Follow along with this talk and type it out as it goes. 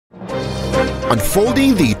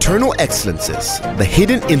unfolding the eternal excellences, the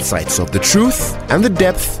hidden insights of the truth, and the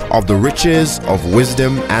depth of the riches of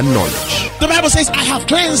wisdom and knowledge. The Bible says, I have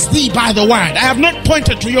cleansed thee by the word. I have not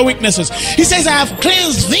pointed to your weaknesses. He says, I have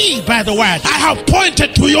cleansed thee by the word. I have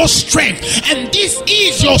pointed to your strength. And this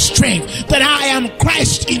is your strength, that I am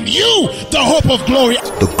Christ in you, the hope of glory.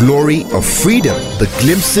 The glory of freedom, the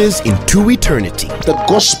glimpses into eternity. The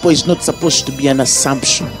gospel is not supposed to be an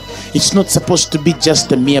assumption. It's not supposed to be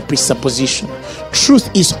just a mere presupposition.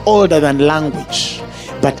 Truth is older than language,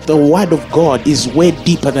 but the word of God is way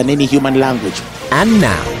deeper than any human language. And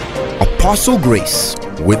now, Apostle Grace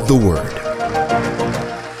with the word.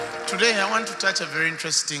 Today I want to touch a very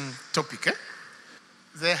interesting topic.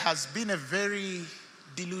 There has been a very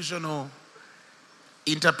delusional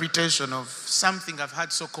interpretation of something I've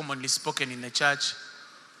heard so commonly spoken in the church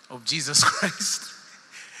of Jesus Christ.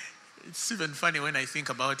 It's even funny when I think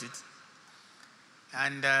about it.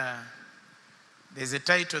 And there's a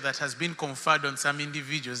title that has been conferred on some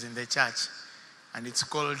individuals in the church, and it's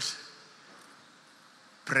called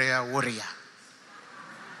Prayer Warrior.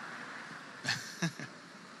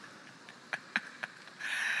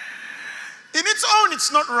 In its own,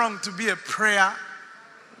 it's not wrong to be a prayer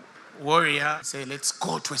warrior. Say, let's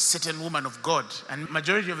go to a certain woman of God. And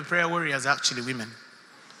majority of the prayer warriors are actually women,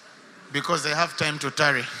 because they have time to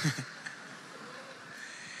tarry.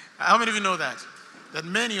 How many of you know that? That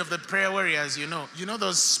many of the prayer warriors, you know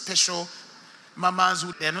those special mamas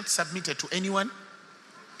who they are not submitted to anyone.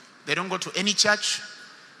 They don't go to any church.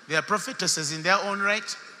 They are prophetesses in their own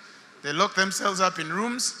right. They lock themselves up in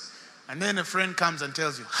rooms, and then a friend comes and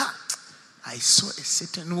tells you, I saw a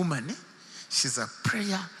certain woman. She's a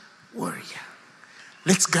prayer warrior.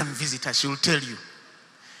 Let's go and visit her. She will tell you.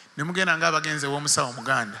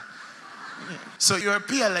 So you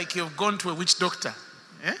appear like you've gone to a witch doctor.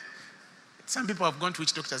 Some people have gone to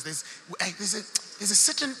witch doctors. There's a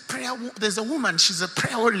certain prayer. There's a woman. She's a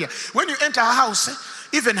prayer warrior. When you enter her house,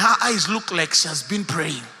 even her eyes look like she has been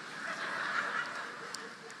praying.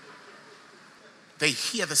 They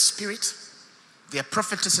hear the Spirit. They are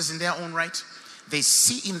prophetesses in their own right. They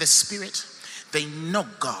see in the Spirit. They know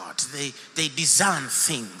God. They discern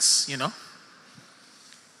things,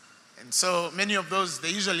 And so many of those, they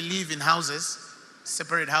usually live in houses,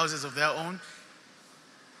 separate houses of their own.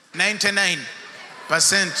 99%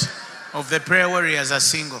 of the prayer warriors are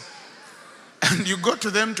single. And you go to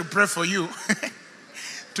them to pray for you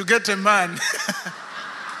to get a man.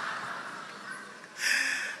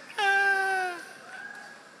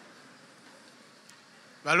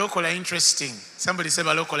 Baloko are interesting. Somebody say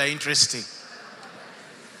Baloko are interesting.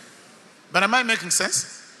 But am I making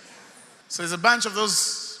sense? So there's a bunch of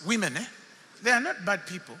those women. They are not bad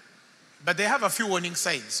people, but they have a few warning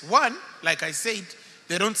signs. One, like I said,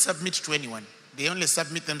 they don't submit to anyone. They only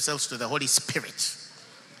submit themselves to the Holy Spirit.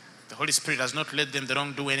 The Holy Spirit does not let them. They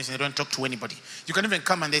don't do anything. They don't talk to anybody. You can even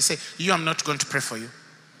come and they say, I'm not going to pray for you.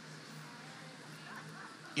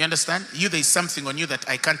 You understand? There is something on you that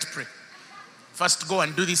I can't pray. First go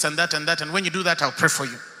and do this and that and that. And when you do that, I'll pray for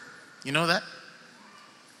you. You know that?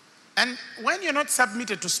 And when you're not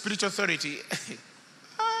submitted to spiritual authority,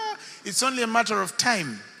 it's only a matter of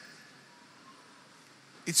time.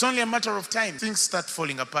 It's only a matter of time. Things start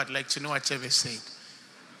falling apart, like Chinua Achebe said.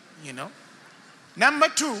 Number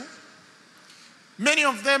two, many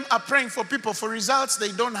of them are praying for people for results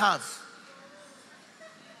they don't have.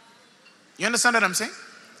 You understand what I'm saying?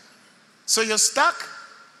 So you're stuck,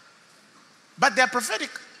 but they're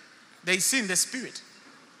prophetic. They see in the Spirit.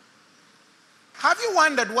 Have you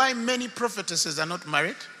wondered why many prophetesses are not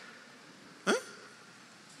married?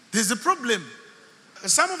 There's a problem.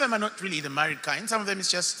 Some of them are not really the married kind. Some of them is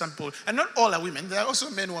just simple. And not all are women. There are also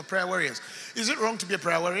men who are prayer warriors. Is it wrong to be a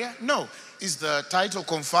prayer warrior? No. Is the title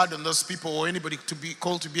conferred on those people or anybody to be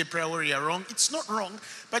called to be a prayer warrior wrong? It's not wrong.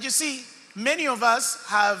 But you see, many of us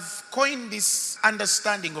have coined this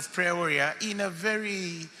understanding of prayer warrior in a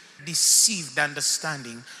very deceived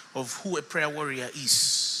understanding of who a prayer warrior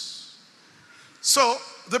is. So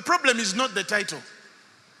the problem is not the title.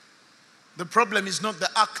 The problem is not the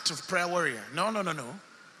act of prayer warrior. No.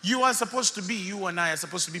 You and I are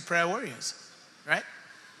supposed to be prayer warriors, right?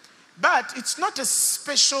 But it's not a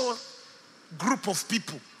special group of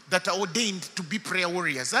people that are ordained to be prayer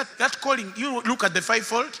warriors. That calling, you look at the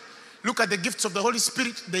fivefold, look at the gifts of the Holy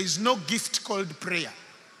Spirit, there is no gift called prayer.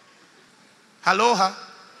 Aloha.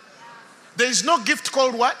 There is no gift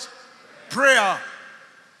called what? Prayer.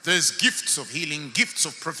 There's gifts of healing, gifts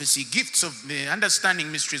of prophecy, gifts of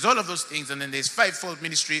understanding mysteries, all of those things. And then there's fivefold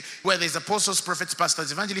ministry where there's apostles, prophets,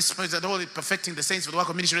 pastors, evangelists, all perfecting the saints for the work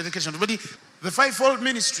of ministry, education of the body. The fivefold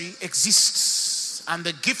ministry exists and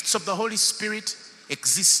the gifts of the Holy Spirit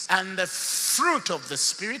exist, and the fruit of the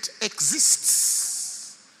Spirit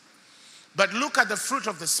exists. But look at the fruit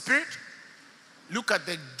of the Spirit, look at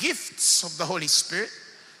the gifts of the Holy Spirit,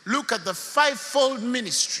 look at the fivefold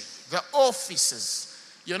ministry, the offices.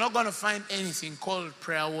 You're not going to find anything called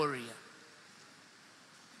prayer warrior.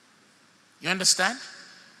 You understand?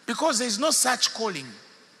 Because there is no such calling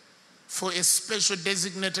for a special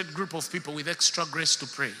designated group of people with extra grace to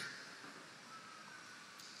pray.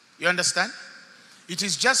 You understand? It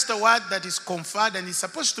is just a word that is conferred and is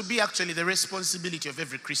supposed to be actually the responsibility of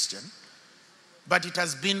every Christian, but it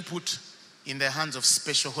has been put in the hands of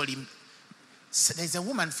special holy. So there's a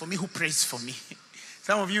woman for me who prays for me.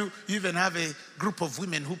 Some of you even have a group of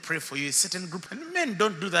women who pray for you, a certain group. And men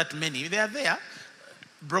don't do that many. They are there,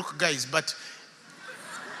 broke guys, but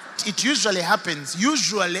it usually happens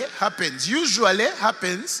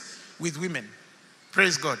with women.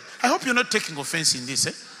 Praise God. I hope you're not taking offense in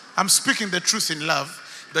this. I'm speaking the truth in love,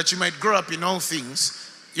 that you might grow up in all things.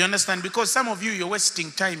 You understand? Because some of you, you're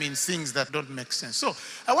wasting time in things that don't make sense. So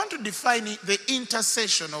I want to define the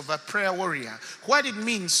intercession of a prayer warrior. What it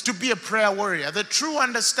means to be a prayer warrior. The true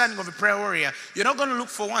understanding of a prayer warrior. You're not going to look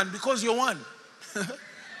for one because you're one.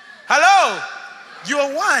 Hello?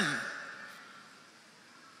 You're one.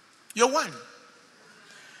 You're one.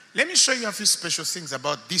 Let me show you a few special things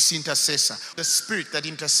about this intercessor. The spirit that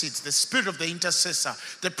intercedes, the spirit of the intercessor,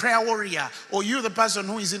 the prayer warrior, or you, the person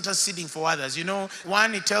who is interceding for others. You know,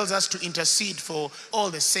 one, it tells us to intercede for all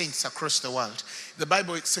the saints across the world. The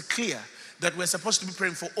Bible, it's clear that we're supposed to be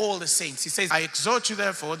praying for all the saints. He says, I exhort you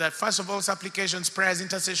therefore that first of all supplications, prayers,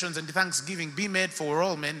 intercessions, and thanksgiving be made for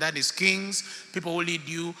all men, that is kings, people who lead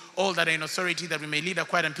you, all that are in authority, that we may lead a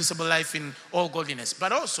quiet and peaceable life in all godliness.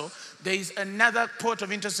 But also, there is another part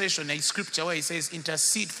of intercession, a scripture where he says,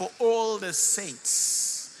 intercede for all the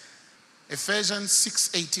saints. Ephesians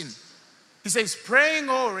 6:18. He says, praying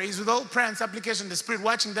always with all prayer and supplication, the Spirit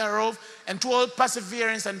watching thereof, and to all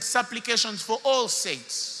perseverance and supplications for all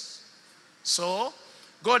saints. So,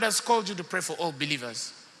 God has called you to pray for all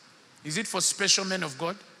believers. Is it for special men of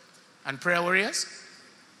God and prayer warriors?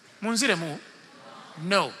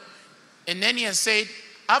 No. And then he has said,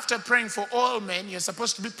 after praying for all men, you're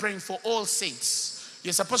supposed to be praying for all saints.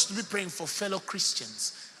 You're supposed to be praying for fellow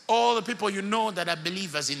Christians. All the people you know that are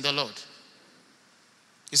believers in the Lord.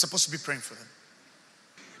 You're supposed to be praying for them.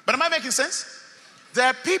 But am I making sense? There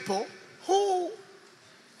are people who,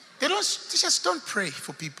 they just don't pray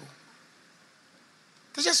for people.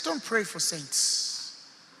 They just don't pray for saints.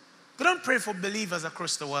 They don't pray for believers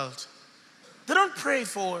across the world. They don't pray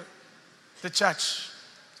for the church.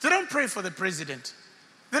 They don't pray for the president.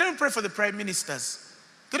 They don't pray for the prime ministers.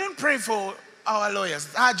 They don't pray for our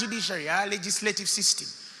lawyers, our judiciary, our legislative system.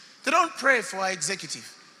 They don't pray for our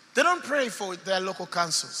executive. They don't pray for their local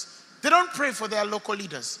councils. They don't pray for their local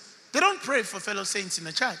leaders. They don't pray for fellow saints in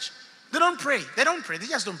the church. They don't pray. They don't pray. They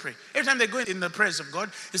just don't pray. Every time they go in the presence of God,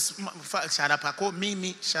 it's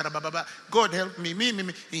God help me,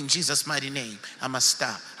 me. In Jesus' mighty name. I'm a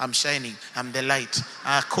star. I'm shining. I'm the light.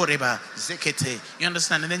 Koreba, zekete. You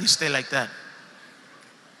understand? And then you stay like that.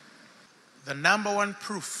 The number one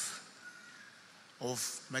proof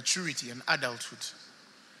of maturity and adulthood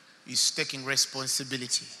is taking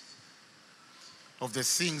responsibility of the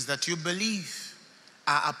things that you believe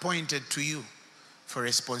are appointed to you for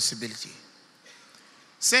responsibility.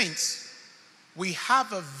 Saints, we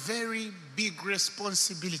have a very big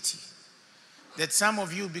responsibility that some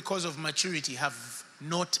of you, because of maturity, have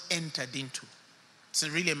not entered into. It's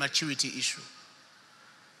really a maturity issue.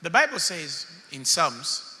 The Bible says in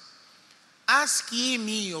Psalms, ask ye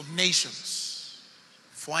me of nations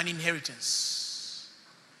for an inheritance,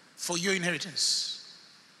 for your inheritance.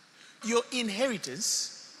 Your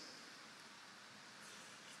inheritance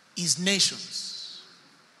is nations.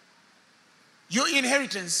 Your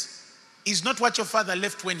inheritance is not what your father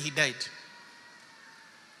left when he died.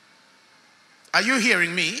 Are you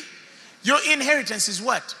hearing me? Your inheritance is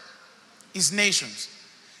what? Is nations.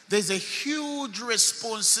 There's a huge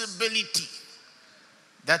responsibility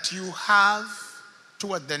that you have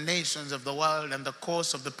toward the nations of the world and the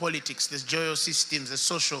course of the politics, the geosystems, the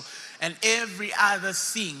social, and every other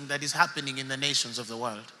thing that is happening in the nations of the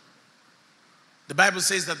world. The Bible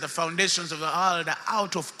says that the foundations of the world are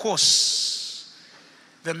out of course.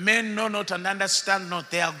 The men know not and understand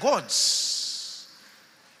not. They are gods.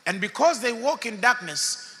 And because they walk in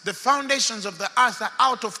darkness, The foundations of the earth are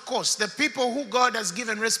out of course. The people who God has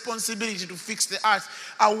given responsibility to fix the earth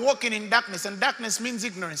are walking in darkness, and darkness means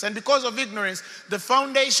ignorance. And because of ignorance, the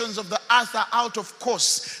foundations of the earth are out of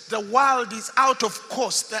course. The world is out of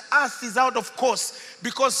course. The earth is out of course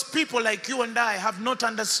because people like you and I have not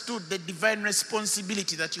understood the divine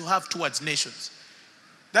responsibility that you have towards nations.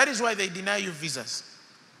 That is why they deny you visas.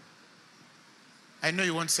 I know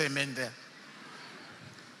you won't say amen there.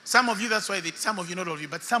 Some of you, that's why some of you, not all of you,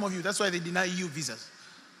 but some of you, that's why they deny you visas.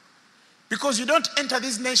 Because you don't enter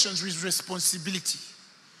these nations with responsibility.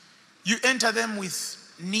 You enter them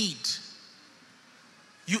with need.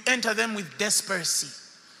 You enter them with desperation.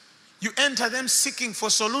 You enter them seeking for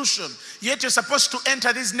solution. Yet you're supposed to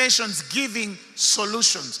enter these nations giving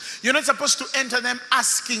solutions. You're not supposed to enter them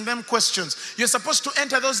asking them questions. You're supposed to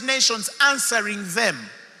enter those nations answering them.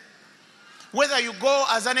 Whether you go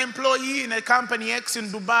as an employee in a company X in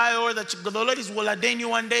Dubai, or that the Lord will ordain you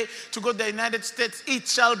one day to go to the United States, it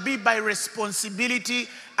shall be by responsibility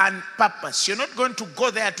and purpose. You're not going to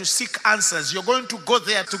go there to seek answers. You're going to go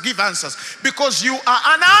there to give answers because you are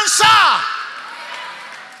an answer.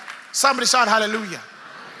 Somebody shout hallelujah.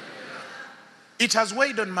 It has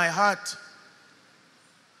weighed on my heart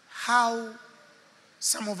how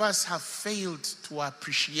some of us have failed to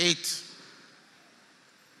appreciate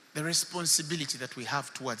the responsibility that we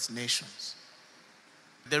have towards nations.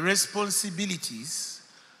 The responsibilities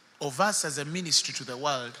of us as a ministry to the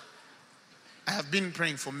world. I have been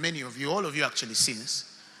praying for many of you, all of you actually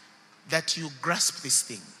since, that you grasp this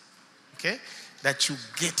thing, okay? That you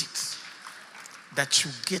get it. That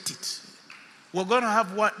you get it. We're going to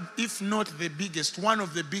have one, if not the biggest, one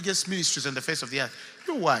of the biggest ministries on the face of the earth.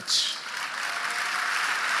 You watch.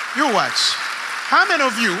 You watch. How many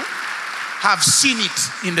of you have seen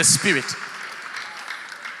it in the spirit?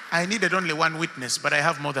 I needed only one witness, but I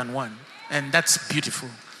have more than one. And that's beautiful.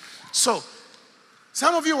 So,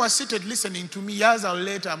 some of you are seated listening to me. Years or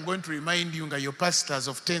later, I'm going to remind you, you're pastors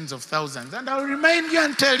of tens of thousands. And I'll remind you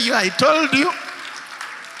and tell you, I told you.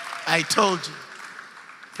 I told you.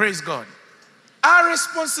 Praise God. Our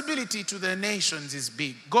responsibility to the nations is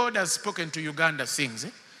big. God has spoken to Uganda things.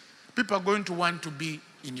 People are going to want to be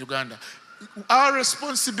in Uganda. Our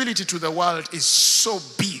responsibility to the world is so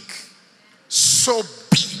big. So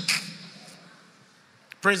big.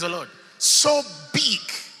 Praise the Lord. So big.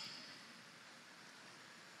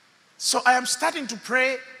 So I am starting to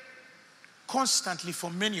pray constantly for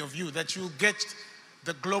many of you that you get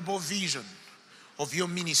the global vision of your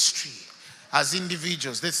ministry as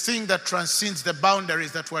individuals. The thing that transcends the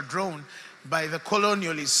boundaries that were drawn by the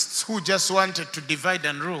colonialists who just wanted to divide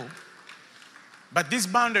and rule. But these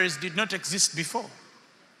boundaries did not exist before.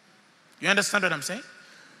 You understand what I'm saying?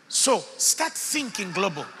 So start thinking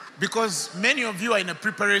global, because many of you are in a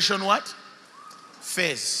preparation what?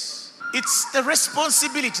 Phase. It's the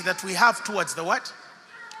responsibility that we have towards the what?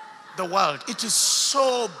 The world. It is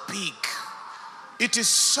so big. It is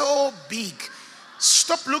so big.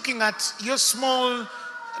 Stop looking at your small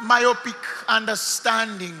myopic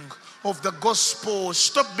understanding of the gospel.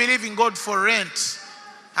 Stop believing God for rent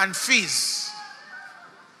and fees.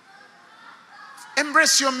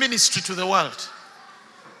 Embrace your ministry to the world.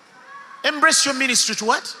 Embrace your ministry to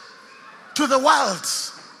what? To the world.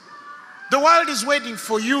 The world is waiting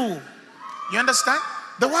for you. You understand?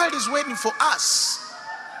 The world is waiting for us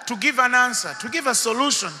to give an answer, to give a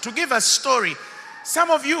solution, to give a story.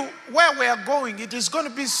 Some of you, where we are going, it is going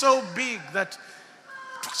to be so big that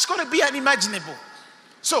it's going to be unimaginable.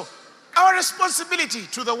 So, our responsibility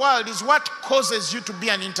to the world is what causes you to be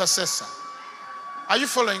an intercessor. Are you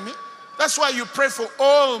following me? That's why you pray for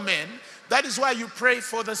all men. That is why you pray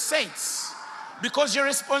for the saints. Because your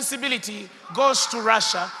responsibility goes to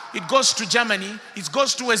Russia, it goes to Germany, it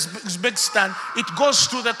goes to Uzbekistan, it goes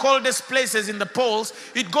to the coldest places in the poles,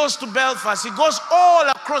 it goes to Belfast, it goes all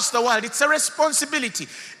across the world. It's a responsibility.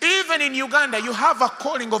 Even in Uganda, you have a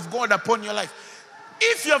calling of God upon your life.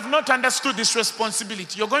 If you have not understood this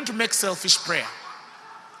responsibility, you're going to make selfish prayer.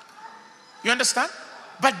 You understand?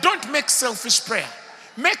 But don't make selfish prayer.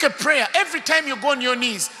 Make a prayer every time you go on your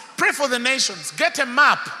knees. Pray for the nations. Get a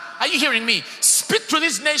map. Are you hearing me? Speak to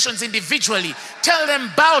these nations individually. Tell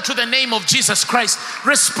them, bow to the name of Jesus Christ.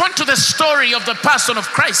 Respond to the story of the person of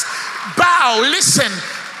Christ. Bow, listen.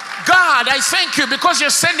 God, I thank you because you're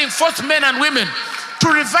sending forth men and women to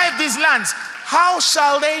revive these lands. How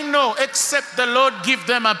shall they know except the Lord give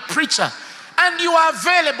them a preacher? And you are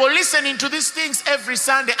available listening to these things every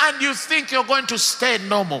Sunday, and you think you're going to stay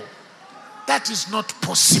normal. That is not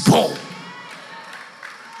possible.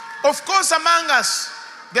 Of course, among us,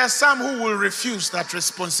 There are some who will refuse that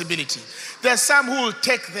responsibility. There are some who will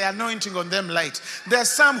take the anointing on them light. There are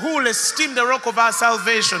some who will esteem the rock of our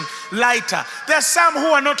salvation lighter. There are some who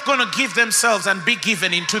are not going to give themselves and be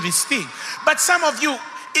given into this thing. But some of you,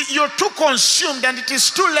 you're too consumed and it is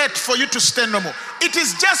too late for you to stand no more. It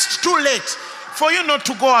is just too late for you not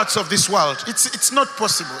to go out of this world. It's not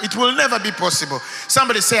possible. It will never be possible.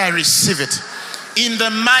 Somebody say, I receive it. In the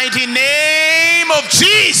mighty name of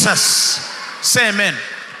Jesus. Say amen.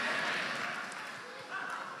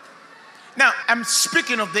 Now, I'm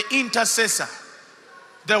speaking of the intercessor,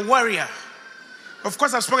 the warrior. Of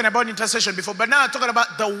course, I've spoken about intercession before, but now I'm talking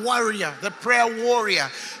about the warrior, the prayer warrior.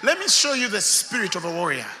 Let me show you the spirit of a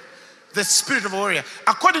warrior. The spirit of a warrior.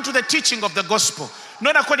 According to the teaching of the gospel.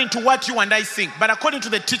 Not according to what you and I think, but according to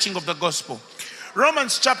the teaching of the gospel.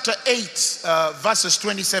 Romans chapter 8, verses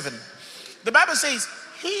 27. The Bible says,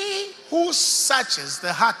 he who searches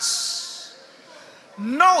the hearts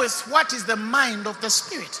knoweth what is the mind of the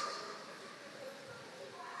Spirit.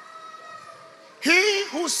 He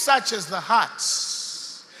who searches the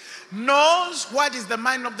hearts knows what is the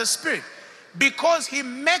mind of the Spirit, because he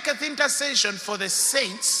maketh intercession for the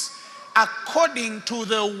saints according to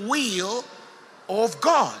the will of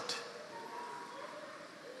God.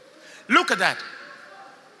 Look at that.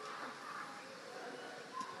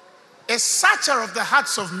 A searcher of the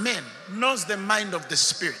hearts of men knows the mind of the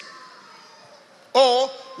Spirit. Or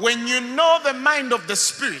when you know the mind of the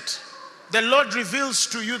Spirit, the Lord reveals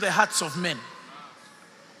to you the hearts of men.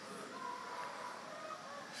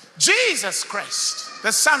 Jesus Christ,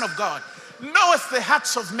 the Son of God, knoweth the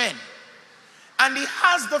hearts of men. And he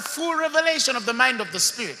has the full revelation of the mind of the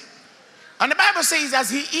Spirit. And the Bible says, as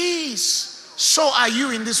he is, so are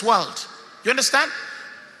you in this world. You understand?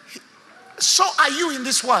 So are you in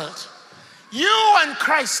this world. You and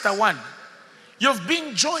Christ are one. You've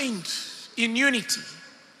been joined in unity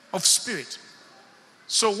of spirit.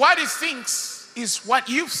 So what he thinks is what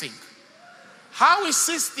you think. How he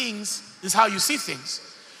sees things is how you see things.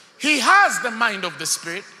 He has the mind of the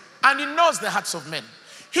Spirit and he knows the hearts of men.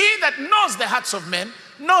 He that knows the hearts of men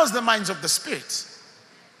knows the minds of the Spirit.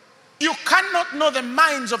 You cannot know the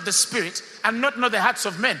minds of the Spirit and not know the hearts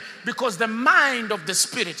of men, because the mind of the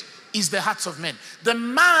Spirit is the hearts of men. The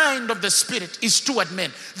mind of the Spirit is toward men.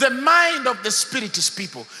 The mind of the Spirit is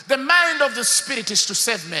people. The mind of the Spirit is to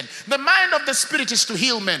save men. The mind of the Spirit is to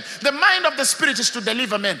heal men. The mind of the Spirit is to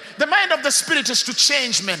deliver men. The mind of the Spirit is to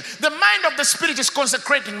change men. The mind of the Spirit is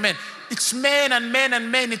consecrating men. It's men and men and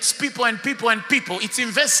men. It's people and people and people. It's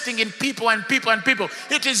investing in people and people and people.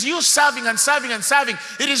 It is you serving and serving and serving.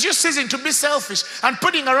 It is you ceasing to be selfish and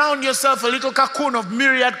putting around yourself a little cocoon of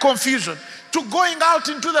myriad confusion, to going out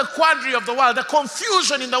into the quadri of the world, the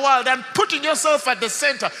confusion in the world, and putting yourself at the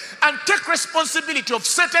center and take responsibility of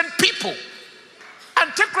certain people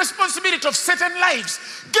and take responsibility of certain lives.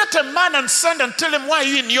 Get a man and son and tell him, why are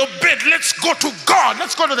you in your bed? Let's go to God.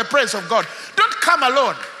 Let's go to the presence of God. Don't come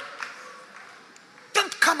alone.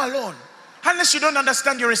 Don't come alone unless you don't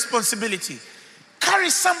understand your responsibility. Carry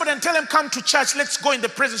somebody and tell them, come to church. Let's go in the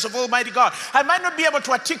presence of Almighty God. I might not be able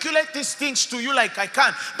to articulate these things to you like I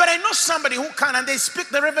can, but I know somebody who can, and they speak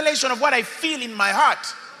the revelation of what I feel in my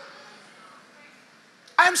heart.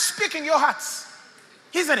 I'm speaking your hearts,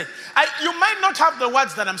 isn't it? You might not have the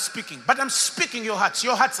words that I'm speaking, but I'm speaking your hearts.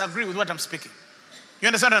 Your hearts agree with what I'm speaking. You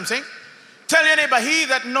understand what I'm saying? Tell your neighbor, he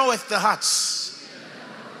that knoweth the hearts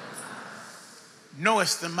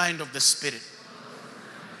knoweth the mind of the Spirit.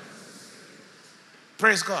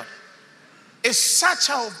 Praise God. A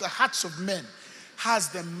searcher of the hearts of men has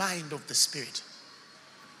the mind of the Spirit.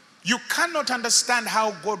 You cannot understand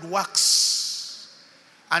how God works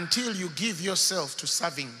until you give yourself to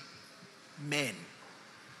serving men,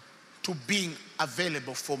 to being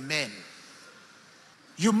available for men.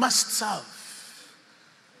 You must serve.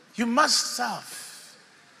 You must serve.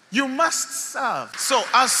 You must serve. So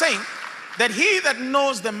I was saying that he that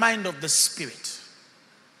knows the mind of the Spirit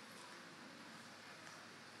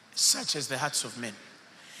searches the hearts of men.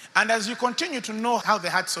 And as you continue to know how the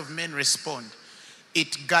hearts of men respond,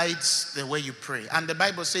 it guides the way you pray. And the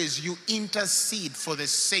Bible says you intercede for the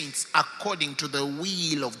saints according to the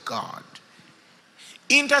will of God.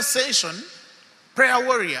 Intercession, prayer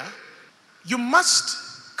warrior, you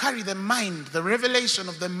must carry the mind, the revelation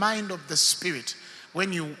of the mind of the Spirit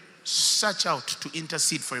when you search out to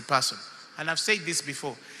intercede for a person. And I've said this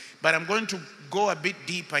before, but I'm going to go a bit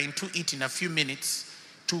deeper into it in a few minutes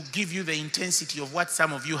to give you the intensity of what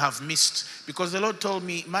some of you have missed. Because the Lord told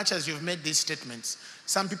me, much as you've made these statements,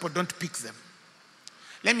 some people don't pick them.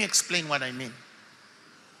 Let me explain what I mean.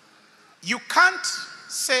 You can't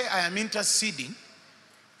say I am interceding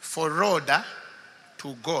for Rhoda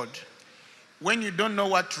to God when you don't know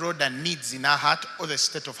what Rhoda needs in her heart or the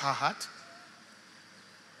state of her heart?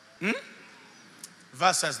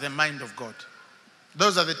 Versus the mind of God.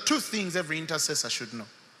 Those are the two things every intercessor should know.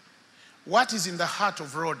 What is in the heart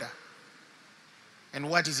of Rhoda and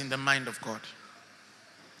what is in the mind of God.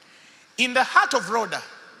 In the heart of Rhoda,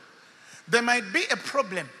 there might be a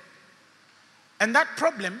problem, and that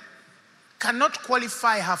problem cannot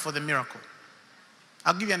qualify her for the miracle.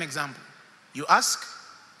 I'll give you an example. You ask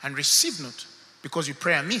and receive not because you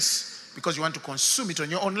pray amiss, because you want to consume it on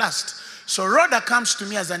your own lust. So Rhoda comes to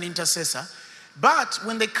me as an intercessor, but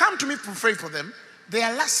when they come to me to pray for them, they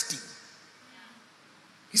are lusting.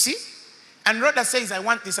 You see? And Rhoda says, I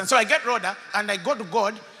want this. And so I get Rhoda and I go to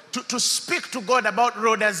God to speak to God about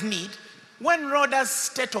Rhoda's need. When Rhoda's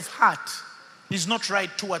state of heart is not right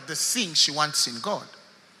toward the thing she wants in God,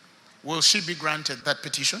 will she be granted that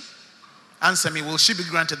petition? Answer me, will she be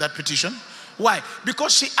granted that petition? Why?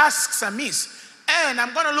 Because she asks amiss. And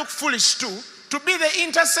I'm going to look foolish too, to be the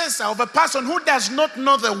intercessor of a person who does not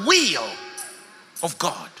know the will of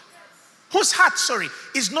God. Whose heart,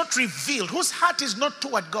 is not revealed. Whose heart is not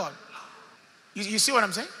toward God. You see what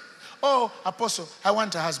I'm saying? Oh, Apostle, I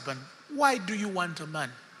want a husband. Why do you want a man?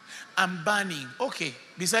 I'm burning. Okay,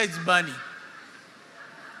 besides burning,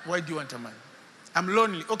 why do you want a man? I'm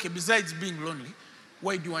lonely. Okay, besides being lonely,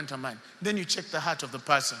 why do you want a man? Then you check the heart of the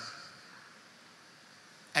person.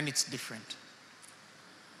 And it's different.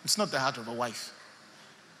 It's not the heart of a wife.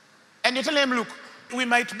 And you tell him, look, we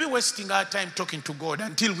might be wasting our time talking to God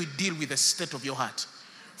until we deal with the state of your heart.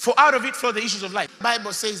 For out of it flow the issues of life. The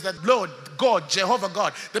Bible says that Lord God, Jehovah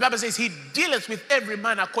God, the Bible says he dealeth with every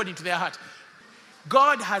man according to their heart.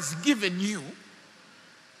 God has given you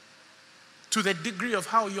to the degree of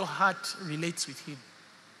how your heart relates with him.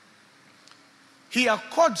 He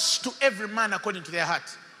accords to every man according to their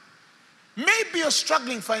heart. Maybe you're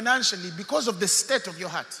struggling financially because of the state of your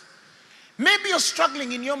heart. Maybe you're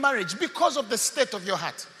struggling in your marriage because of the state of your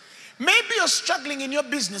heart. Maybe you're struggling in your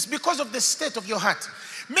business because of the state of your heart.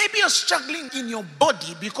 Maybe you're struggling in your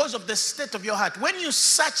body because of the state of your heart. When you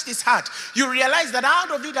search this heart, you realize that out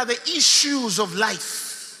of it are the issues of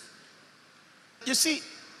life. You see,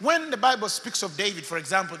 when the Bible speaks of David, for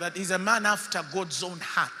example, that he's a man after God's own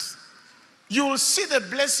heart, you will see the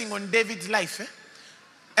blessing on David's life.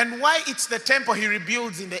 And why it's the temple he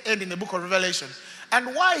rebuilds in the end in the book of Revelation.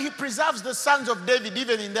 And why he preserves the sons of David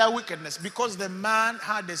even in their wickedness. Because the man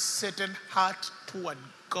had a certain heart toward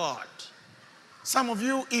God. Some of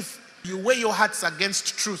you, if you weigh your hearts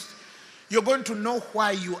against truth, you're going to know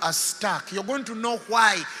why you are stuck. You're going to know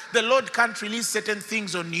why the Lord can't release certain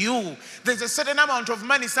things on you. There's a certain amount of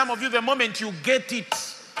money, some of you, the moment you get it,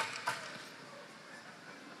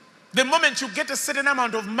 the moment you get a certain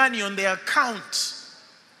amount of money on the account,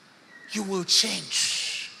 you will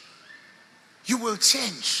change. You will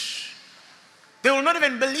change. They will not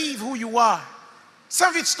even believe who you are.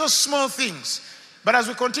 Some of it's those small things. But as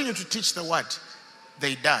we continue to teach the word,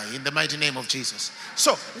 they die in the mighty name of Jesus.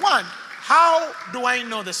 So, one, how do I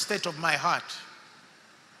know the state of my heart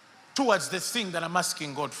towards the thing that I'm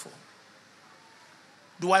asking God for?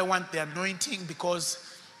 Do I want the anointing because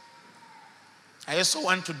I also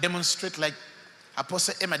want to demonstrate like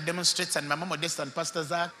Apostle Emma demonstrates and Mama Modesta and Pastor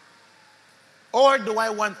Zach? Or do I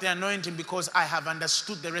want the anointing because I have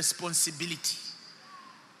understood the responsibility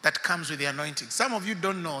that comes with the anointing? Some of you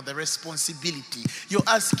don't know the responsibility. You're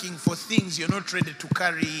asking for things you're not ready to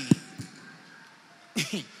carry.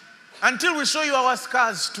 Until we show you our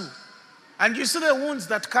scars too. And you see the wounds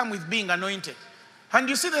that come with being anointed. And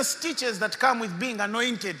you see the stitches that come with being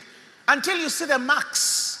anointed. Until you see the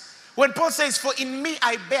marks. When Paul says, for in me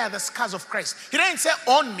I bear the scars of Christ. He doesn't say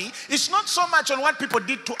on me. It's not so much on what people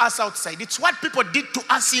did to us outside. It's what people did to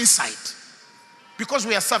us inside. Because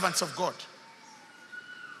we are servants of God.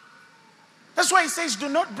 That's why he says, do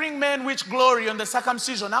not bring men which glory on the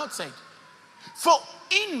circumcision outside. For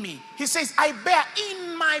in me, he says, I bear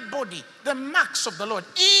in my body the marks of the Lord.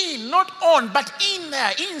 In, not on, but in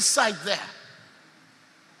there, inside there.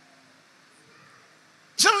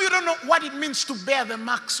 Some of you don't know what it means to bear the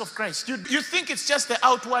marks of Christ. You think it's just the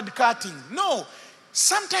outward cutting. No.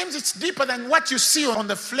 Sometimes it's deeper than what you see on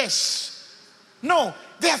the flesh. No.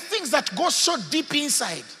 There are things that go so deep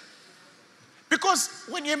inside. Because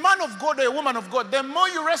when you're a man of God or a woman of God, the more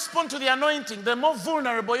you respond to the anointing, the more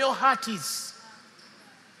vulnerable your heart is.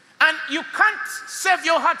 And you can't save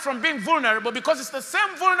your heart from being vulnerable because it's the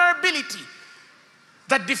same vulnerability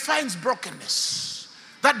that defines brokenness.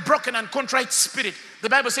 That broken and contrite spirit, the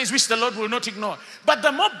Bible says, which the Lord will not ignore. But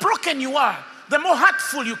the more broken you are, the more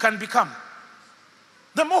hurtful you can become.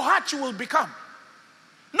 The more hurt you will become.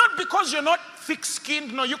 Not because you're not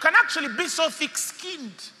thick-skinned. No, you can actually be so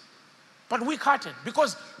thick-skinned, but weak-hearted.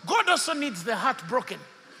 Because God also needs the heart broken.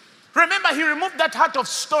 Remember, he removed that heart of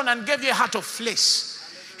stone and gave you a heart of flesh.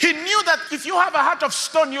 He knew that if you have a heart of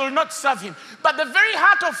stone, you will not serve him. But the very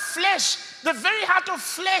heart of flesh,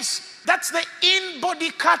 that's the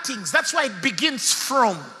in-body cuttings. That's where it begins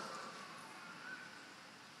from.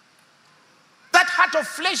 That heart of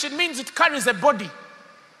flesh, it means it carries a body.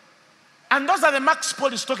 And those are the marks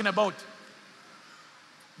Paul is talking about.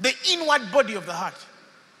 The inward body of the heart.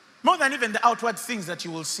 More than even the outward things that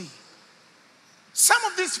you will see. Some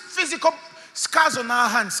of these physical scars on our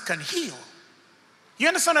hands can heal. You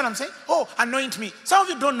understand what I'm saying? Oh, anoint me. Some of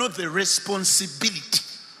you don't know the responsibility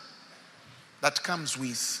that comes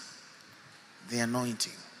with the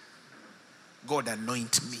anointing. God,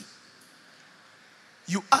 anoint me.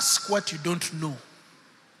 You ask what you don't know.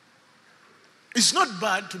 It's not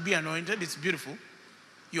bad to be anointed. It's beautiful.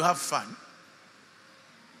 You have fun.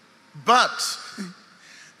 But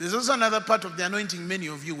there's also another part of the anointing many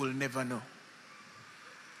of you will never know.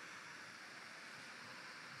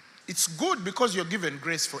 It's good because you're given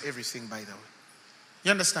grace for everything, by the way.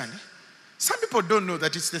 You understand? Some people don't know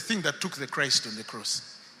that it's the thing that took the Christ on the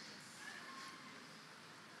cross.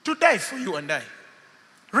 To die for you and I.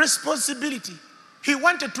 Responsibility. He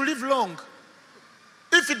wanted to live long.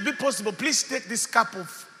 If it be possible, please take this cup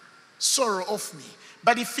of sorrow off me.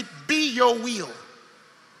 But if it be your will,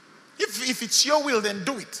 if it's your will, then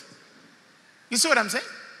do it. You see what I'm saying?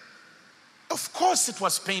 Of course it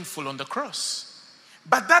was painful on the cross.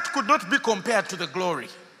 But that could not be compared to the glory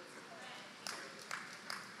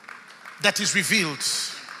that is revealed.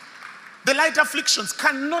 The light afflictions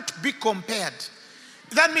cannot be compared.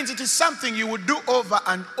 That means it is something you would do over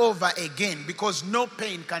and over again, because no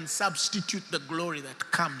pain can substitute the glory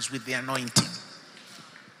that comes with the anointing.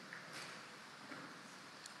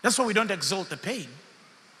 That's why we don't exalt the pain,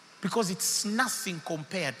 because it's nothing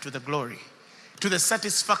compared to the glory, to the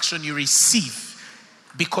satisfaction you receive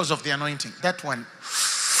because of the anointing. That one,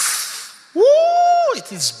 woo,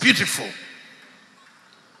 it is beautiful.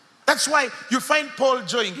 That's why you find Paul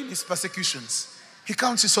joying in his persecutions. He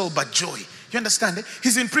counts it all but joy. You understand?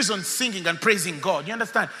 He's in prison singing and praising God. You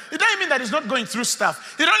understand? It doesn't mean that he's not going through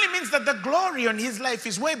stuff. It only means that the glory on his life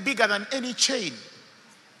is way bigger than any chain.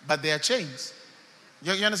 But they are chains.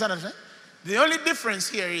 You understand what I'm saying? The only difference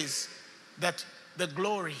here is that the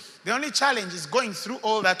glory, the only challenge is going through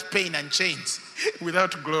all that pain and chains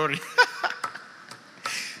without glory.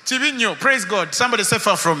 Chivinyo, praise God. Somebody say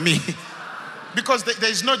far from me. Because there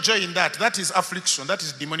is no joy in that. That is affliction. That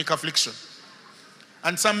is demonic affliction.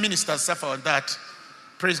 And some ministers suffer on that.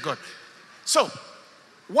 Praise God. So,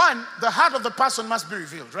 one, the heart of the person must be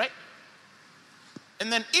revealed, right?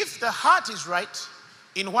 And then if the heart is right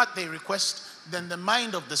in what they request, then the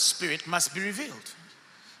mind of the spirit must be revealed.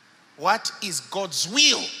 What is God's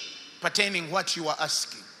will pertaining what you are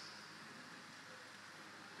asking?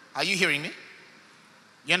 Are you hearing me?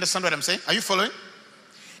 You understand what I'm saying? Are you following?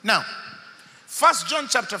 Now, 1 John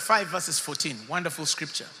chapter 5 verses 14, wonderful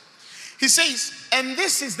scripture. He says, and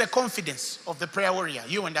this is the confidence of the prayer warrior,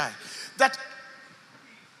 you and I, that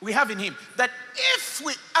we have in him, that if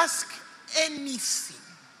we ask anything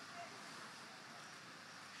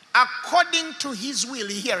according to his will,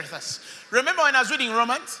 he heareth us. Remember when I was reading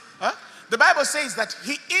Romans? The Bible says that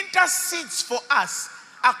he intercedes for us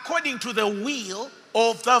according to the will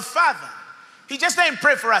of the Father. He just didn't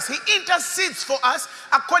pray for us. He intercedes for us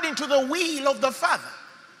according to the will of the Father.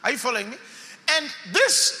 Are you following me? And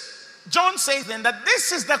this, John says then, that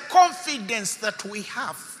this is the confidence that we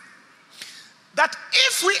have. That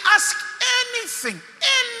if we ask anything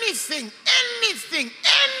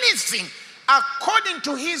according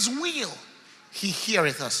to his will, he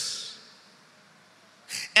heareth us.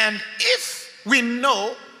 And if we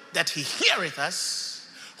know that he heareth us,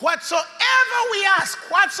 whatsoever we ask,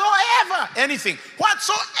 whatsoever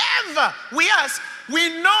we ask,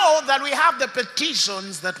 we know that we have the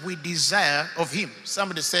petitions that we desire of him.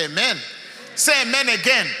 Somebody say amen. Say amen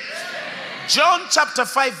again. John chapter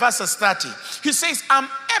 5 verses 30. He says, I'm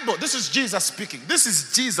able. This is Jesus speaking. This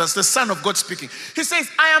is Jesus, the Son of God speaking. He says,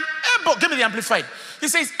 I am able. Give me the amplified. He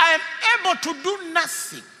says, I am able to do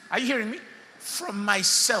nothing. Are you hearing me? From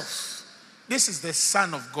myself. This is the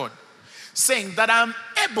Son of God saying that I'm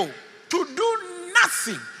able to do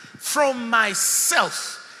nothing from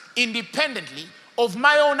myself independently of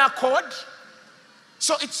my own accord.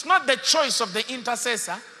 So it's not the choice of the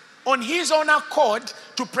intercessor on his own accord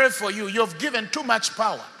to pray for you. You've given too much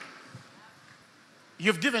power.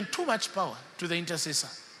 You've given too much power to the intercessor.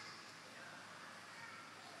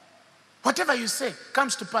 Whatever you say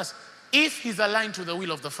comes to pass. if he's aligned to the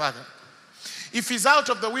will of the Father. If he's out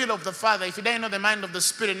of the will of the Father, if you don't know the mind of the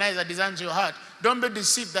Spirit, neither desires your heart, don't be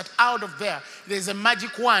deceived that out of there's a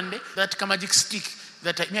magic wand, that a magic stick,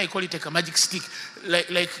 that I call it a magic stick,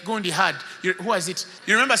 like Gondi had. Who was it?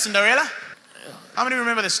 You remember Cinderella? How many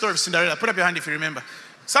remember the story of Cinderella? Put up your hand if you remember.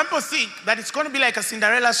 Some people think that it's going to be like a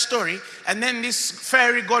Cinderella story, and then this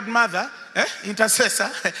fairy godmother, intercessor,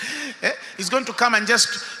 is going to come and just,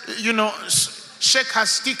 shake her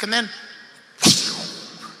stick, and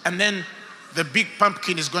then the big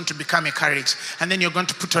pumpkin is going to become a carriage, and then you're going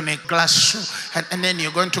to put on a glass shoe, and then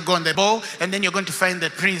you're going to go on the ball, and then you're going to find the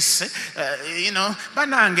prince.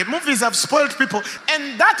 Banange. Movies have spoiled people,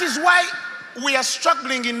 and that is why we are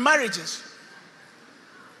struggling in marriages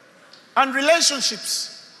and relationships.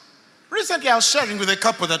 Recently, I was sharing with a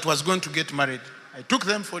couple that was going to get married. I took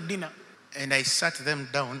them for dinner, and I sat them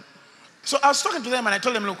down. So I was talking to them, and I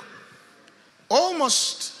told them, look,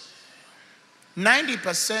 almost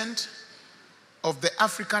 90% of the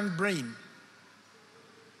African brain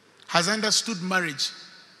has understood marriage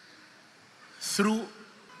through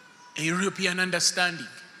a European understanding.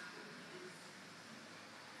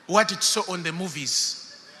 What it saw on the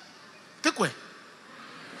movies.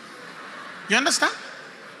 You understand?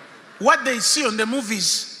 What they see on the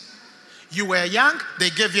movies. You were young, they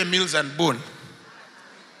gave you Mills and Boone.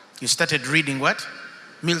 You started reading what?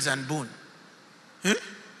 Mills and Boone.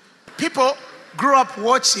 People grew up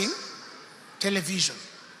watching television.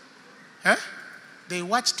 They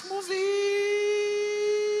watched movies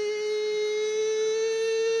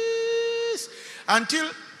until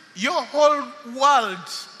your whole world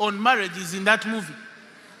on marriage is in that movie.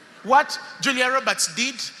 What Julia Roberts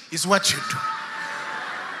did is what you do.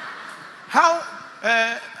 How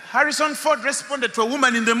Harrison Ford responded to a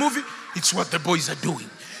woman in the movie, it's what the boys are doing.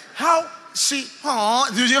 How she,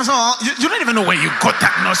 you don't even know where you got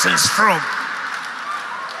that nonsense from.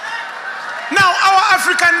 Now our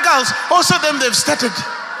African girls, also they've started.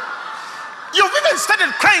 You've even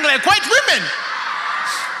started crying like white women.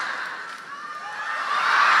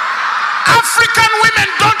 African women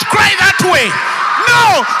don't cry that way.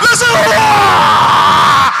 No, they say,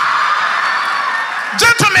 "Wah!"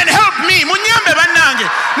 Gentlemen, help me. Munyambe banange.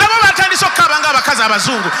 Nabo batandise okukabanga abakazi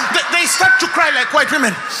abazungu. They start to cry like white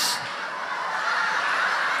women.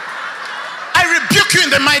 I rebuke you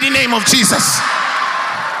in the mighty name of Jesus.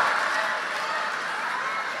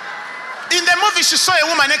 In the movie, she saw a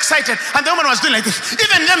woman excited, and the woman was doing like this.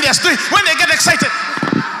 Even them, they are doing, when they get excited.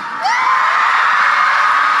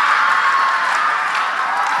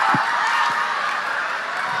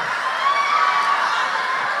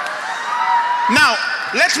 Now,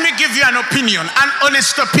 let me give you an opinion, an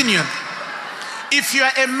honest opinion. If you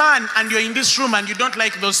are a man and you're in this room and you don't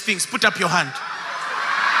like those things, put up your hand.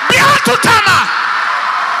 Bihatutama!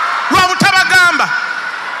 Wabutabagamba!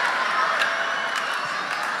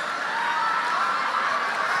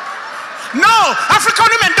 No, African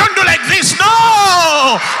women don't do like this. No.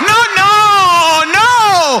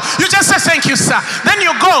 You just say thank you, sir. Then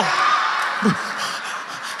you go.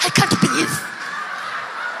 I can't believe.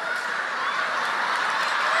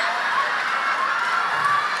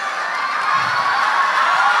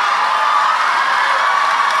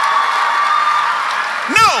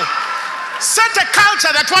 No. Set a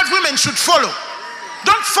culture that white women should follow.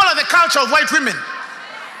 Don't follow the culture of white women.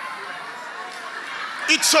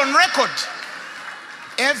 It's on record.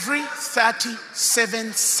 Every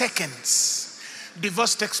 37 seconds,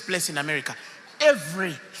 divorce takes place in America.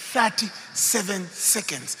 Every 37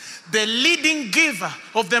 seconds. The leading giver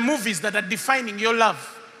of the movies that are defining your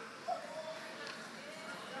love.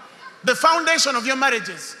 The foundation of your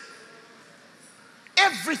marriages.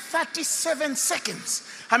 Every 37 seconds,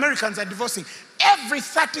 Americans are divorcing. Every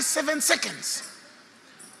 37 seconds.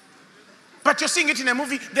 But you're seeing it in a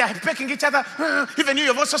movie, they are pecking each other. Even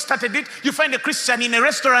you've also started it. You find a Christian in a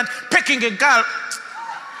restaurant pecking a girl.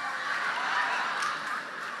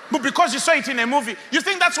 But because you saw it in a movie, you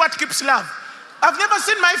think that's what keeps love. I've never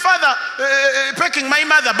seen my father pecking my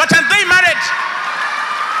mother, but are they married?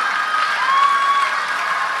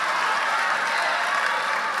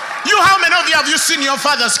 How many of you have you seen your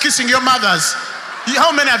fathers kissing your mothers?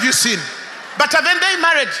 How many have you seen? But are they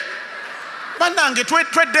married?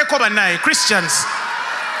 Christians.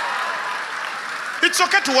 It's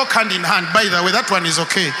okay to walk hand in hand. By the way, that one is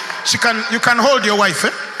okay. You can hold your wife,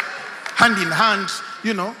 hand in hand,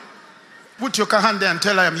 Put your hand there and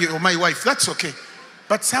tell her you're my wife. That's okay.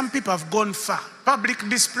 But some people have gone far. Public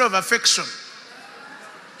display of affection.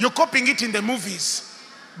 You're copying it in the movies.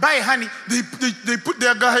 Bye, honey. They put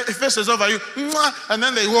their faces over you, and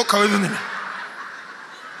then they walk away.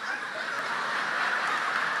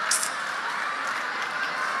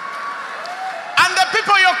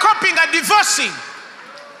 coping are divorcing.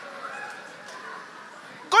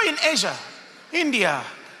 Go in Asia, India,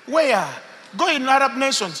 where? Go in Arab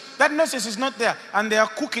nations. That nonsense is not there. And they are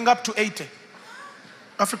cooking up to 80.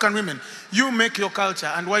 African women, you make your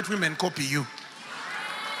culture and white women copy you.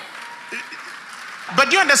 But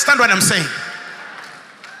do you understand what I'm saying?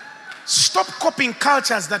 Stop copying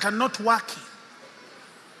cultures that are not working.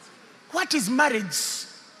 What is marriage?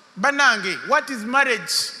 Banange, what is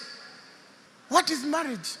marriage? What is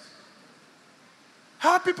marriage?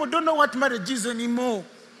 How people don't know what marriage is anymore.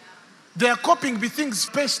 They are copying with things,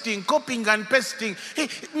 pasting, copying and pasting. Hey,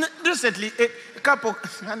 recently, a couple,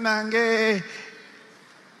 Banange.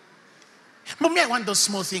 Mommy, I want those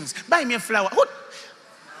small things. Buy me a flower. What?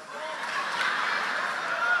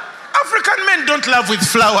 African men don't love with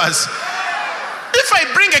flowers. If I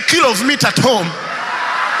bring a kilo of meat at home,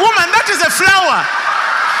 woman, that is a flower.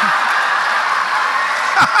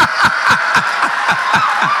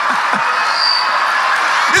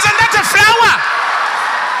 Isn't that a flower?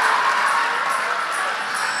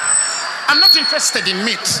 I'm not interested in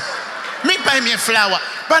meat. Meat, buy me a flower.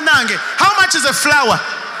 Banange, how much is a flower?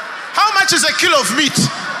 How much is a kilo of meat?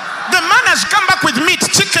 The man has come back with meat,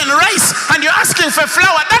 chicken, rice, and you're asking for a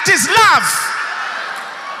flower. That is love.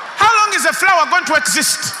 How long is a flower going to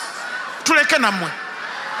exist? Tulekenamwe.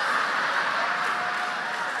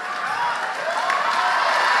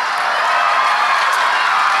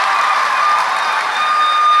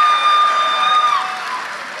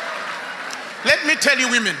 Let me tell you,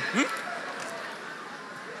 women.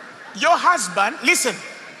 Your husband, listen,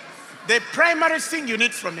 the primary thing you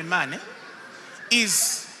need from a man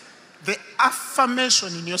is the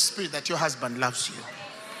affirmation in your spirit that your husband loves you.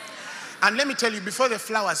 And let me tell you, before the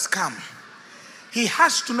flowers come, he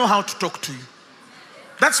has to know how to talk to you.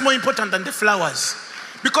 That's more important than the flowers.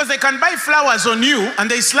 Because they can buy flowers on you and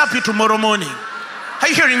they slap you tomorrow morning. Are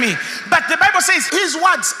you hearing me? But the Bible says his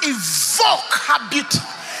words evoke her beauty.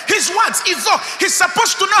 His words evoke. He's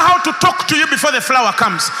supposed to know how to talk to you before the flower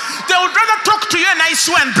comes. They would rather talk to you a nice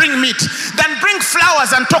way and bring meat than bring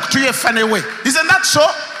flowers and talk to you a funny way. Isn't that so?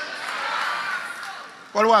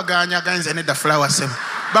 Need the flowers.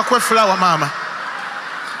 Back with flower, mama.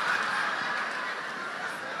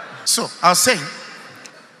 So I was saying,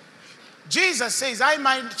 Jesus says, I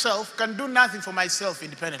myself can do nothing for myself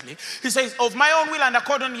independently. He says, of my own will and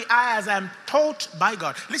accordingly, as I am taught by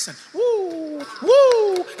God. Listen, woo,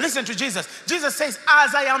 woo. Listen to Jesus. Jesus says,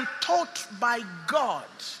 as I am taught by God,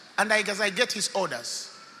 and as I get his orders.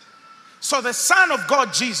 So the Son of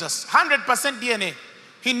God, Jesus, 100% DNA,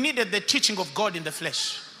 he needed the teaching of God in the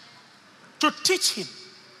flesh to teach him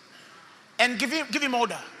and give him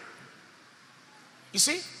order. You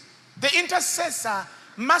see, the intercessor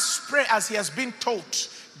must pray as he has been taught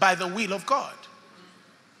by the will of God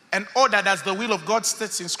and ordered as the will of God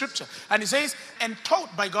states in scripture. And he says, and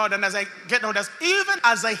taught by God, and as I get orders, even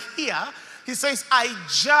as I hear, he says, I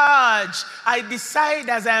judge, I decide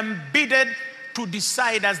as I am bidden to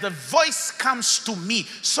decide as the voice comes to me.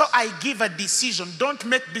 So I give a decision. Don't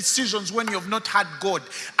make decisions when you have not had God.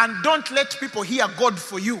 And don't let people hear God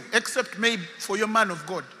for you, except maybe for your man of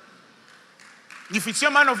God. If it's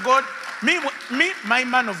your man of God, my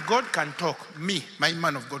man of God can talk. My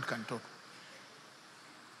man of God can talk.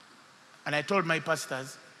 And I told my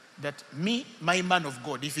pastors that my man of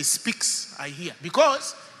God, if he speaks, I hear.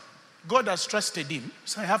 Because God has trusted him,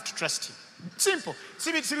 so I have to trust him. Simple.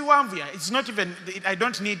 It's not even, I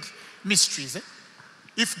don't need mysteries.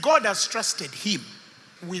 If God has trusted him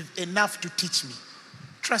with enough to teach me,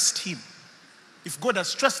 trust him. If God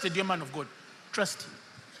has trusted your man of God, trust him.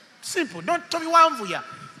 Simple. Don't tell me wamvuya.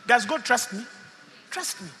 Does God trust me?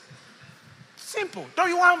 Trust me. Simple.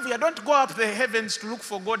 Don't go up the heavens to look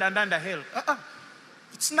for God and under hell.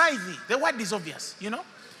 It's noisy. The word is obvious, you know.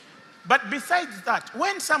 But besides that,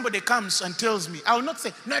 when somebody comes and tells me, I will not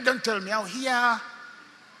say, no, don't tell me, I'll hear.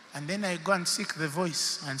 And then I go and seek the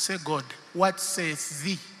voice and say, God, what says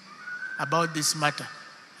thee about this matter?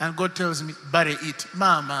 And God tells me, bury it.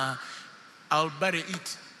 Mama, I'll bury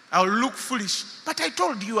it. I'll look foolish. But I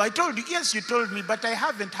told you. Yes, you told me, but I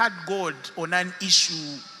haven't had God on an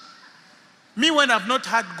issue. Me, when I've not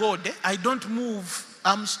had God, I don't move.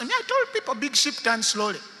 I told people, big ship turn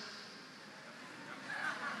slowly.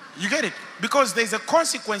 You get it? Because there's a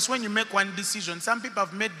consequence when you make one decision. Some people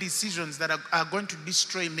have made decisions that are going to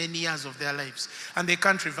destroy many years of their lives, and they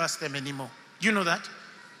can't reverse them anymore. You know that?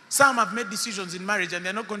 Some have made decisions in marriage and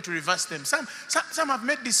they're not going to reverse them. Some have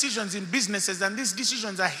made decisions in businesses and these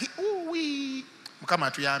decisions are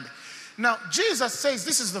Now, Jesus says,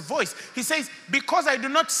 this is the voice. He says, because I do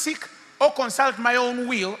not seek or consult my own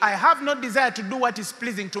will, I have no desire to do what is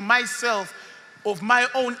pleasing to myself, of my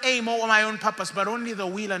own aim or my own purpose, but only the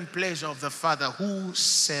will and pleasure of the Father who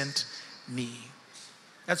sent me.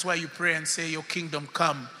 That's why you pray and say, your kingdom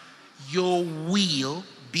come, your will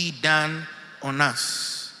be done on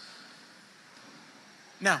us.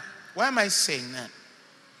 Now, why am I saying that?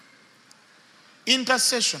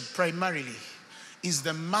 Intercession primarily is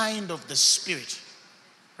the mind of the Spirit,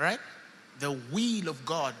 right? The will of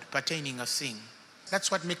God pertaining a thing. That's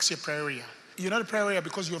what makes you a prayer warrior. You're not a prayer warrior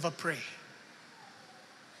because you overpray.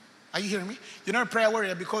 Are you hearing me? You're not a prayer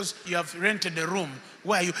warrior because you have rented a room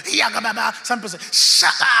where you, some people say,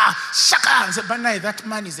 shaka, shaka. And say, but no, that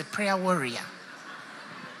man is a prayer warrior.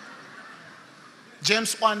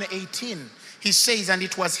 James 1:18, he says, and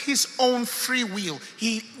it was his own free will.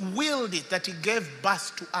 He willed it that he gave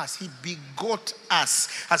birth to us. He begot us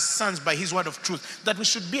as sons by his word of truth. That we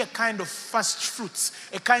should be a kind of first fruits.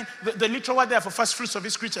 The literal word there for first fruits of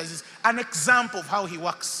his creatures is an example of how he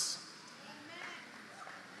works.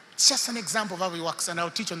 It's just an example of how he works, and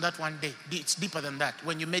I'll teach on that one day. It's deeper than that.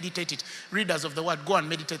 When you meditate it, readers of the word, go and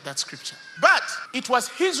meditate that scripture. But it was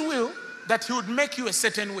his will that he would make you a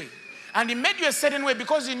certain way. And he made you a certain way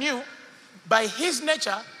because he knew by his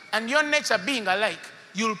nature and your nature being alike,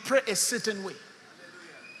 you'll pray a certain way.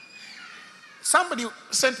 Somebody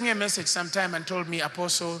sent me a message sometime and told me,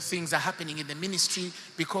 Apostle, things are happening in the ministry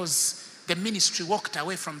because the ministry walked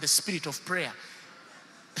away from the spirit of prayer.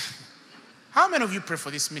 How many of you pray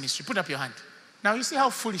for this ministry? Put up your hand. Now you see how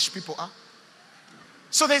foolish people are.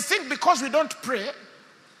 So they think because we don't pray,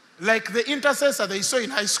 like the intercessor they saw in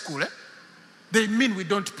high school, they mean we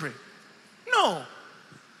don't pray. No,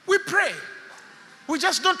 we pray. We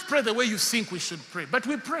just don't pray the way you think we should pray, but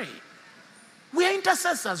we pray. We are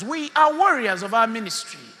intercessors. We are warriors of our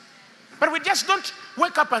ministry. But we just don't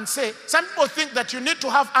wake up and say, some people think that you need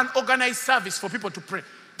to have an organized service for people to pray.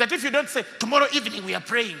 That if you don't say, tomorrow evening we are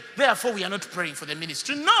praying, therefore we are not praying for the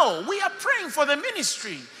ministry. No, we are praying for the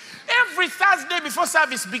ministry. Every Thursday before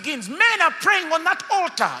service begins, men are praying on that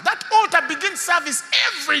altar. That altar begins service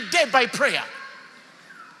every day by prayer.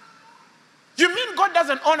 You mean God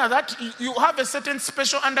doesn't honor that? You have a certain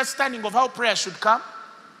special understanding of how prayer should come?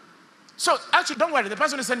 So actually, don't worry. The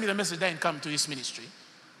person who sent me the message didn't come to this ministry.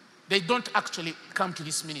 They don't actually come to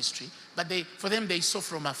this ministry. But for them, they saw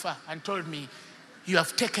from afar and told me, you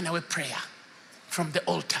have taken away prayer from the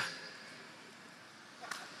altar.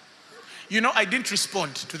 You know, I didn't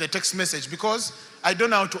respond to the text message because I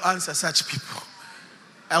don't know how to answer such people.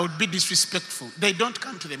 I would be disrespectful. They don't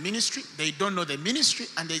come to the ministry, they don't know the ministry,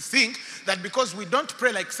 and they think that because we don't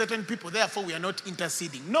pray like certain people, therefore we are not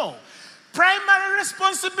interceding. No. Primary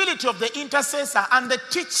responsibility of the intercessor and the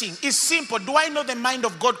teaching is simple. Do I know the mind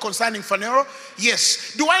of God concerning Phaneroo?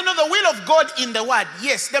 Yes. Do I know the will of God in the word?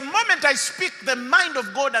 Yes. The moment I speak the mind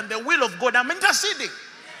of God and the will of God, I'm interceding.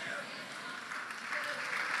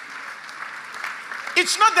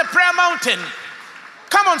 It's not the prayer mountain.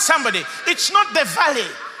 Come on, somebody. It's not the valley.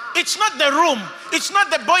 It's not the room. It's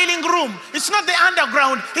not the boiling room. It's not the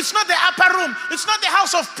underground. It's not the upper room. It's not the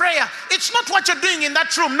house of prayer. It's not what you're doing in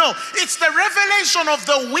that room. No, it's the revelation of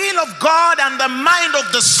the will of God and the mind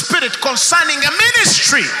of the Spirit concerning a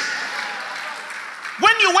ministry.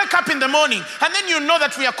 When you wake up in the morning and then you know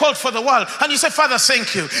that we are called for the world and you say, Father,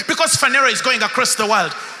 thank you because Phaneroo is going across the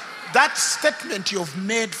world. That statement you've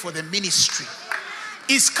made for the ministry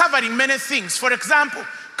is covering many things. For example,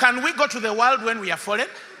 can we go to the world when we are fallen?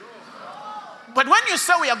 But when you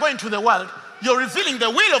say we are going to the world, you're revealing the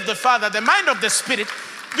will of the Father, the mind of the Spirit.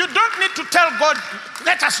 You don't need to tell God,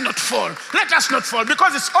 let us not fall. Let us not fall.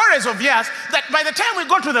 Because it's always obvious that by the time we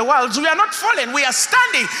go to the world, we are not fallen. We are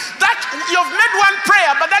standing. That you've made one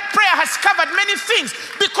prayer, but that prayer has covered many things.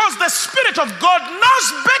 Because the Spirit of God knows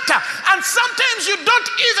better. And sometimes you don't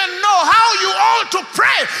even know how you ought to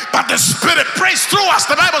pray. But the Spirit prays through us.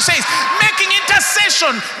 The Bible says, making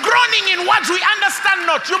intercession, groaning in words we understand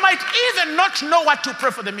not. You might even not know what to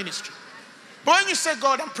pray for the ministry. But when you say,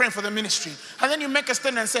 God, I'm praying for the ministry, and then you make a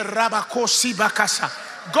statement and say, Rabako Sibakasa,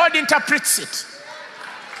 God interprets it.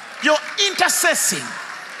 You're intercessing.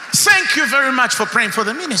 Thank you very much for praying for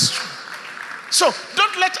the ministry. So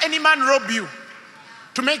don't let any man rob you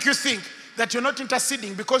to make you think that you're not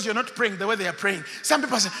interceding because you're not praying the way they are praying. Some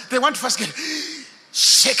people say, they want to first get,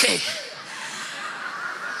 shake,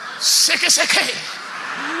 shake, shake.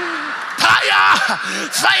 Fire!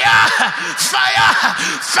 Fire! Fire!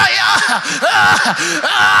 Fire!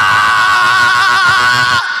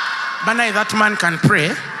 But now that man can pray.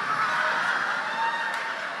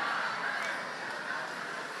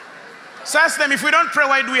 So ask them, if we don't pray,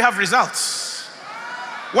 why do we have results?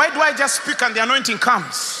 Why do I just speak and the anointing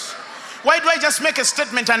comes? Why do I just make a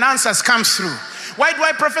statement and answers come through? Why do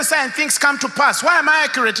I prophesy and things come to pass? Why am I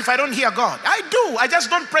accurate if I don't hear God? I do. I just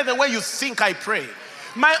don't pray the way you think I pray.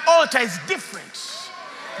 My altar is different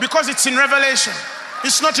because it's in revelation.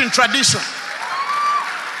 It's not in tradition.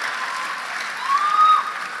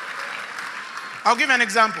 I'll give you an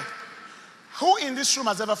example. Who in this room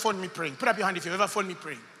has ever phoned me praying? Put up your hand if you've ever phoned me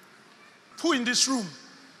praying. Who in this room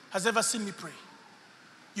has ever seen me pray?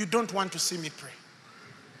 You don't want to see me pray.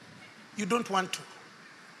 You don't want to.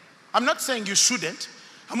 I'm not saying you shouldn't.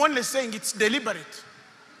 I'm only saying it's deliberate.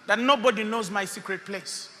 That nobody knows my secret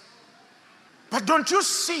place. But don't you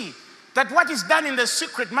see that what is done in the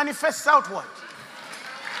secret manifests outward?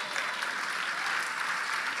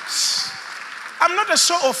 I'm not a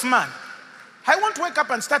show-off man. I won't wake up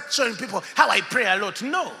and start showing people how I pray a lot.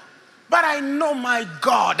 No. But I know my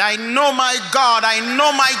God. I know my God. I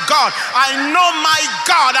know my God. I know my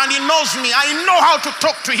God, and He knows me. I know how to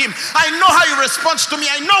talk to Him. I know how He responds to me.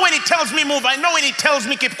 I know when He tells me move. I know when He tells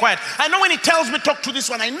me keep quiet. I know when He tells me talk to this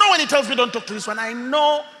one. I know when He tells me don't talk to this one. I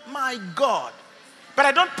know my God. But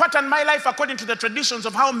I don't pattern my life according to the traditions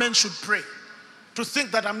of how men should pray. To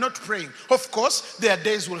think that I'm not praying. Of course, there are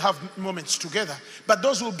days we'll have moments together, but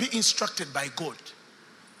those will be instructed by God.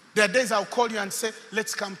 There are days I'll call you and say,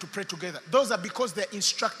 let's come to pray together. Those are because they're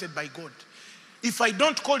instructed by God. If I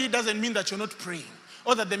don't call you, doesn't mean that you're not praying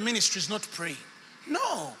or that the ministry is not praying.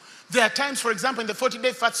 No. There are times, for example, in the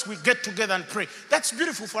 40-day fast, we get together and pray. That's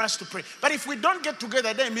beautiful for us to pray. But if we don't get together,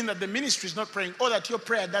 it doesn't mean that the ministry is not praying or that your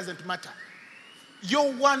prayer doesn't matter.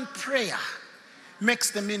 Your one prayer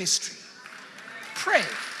makes the ministry. Pray.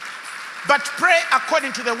 But pray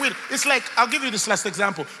according to the will. It's like, I'll give you this last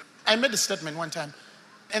example. I made a statement one time,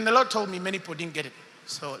 and the Lord told me many people didn't get it.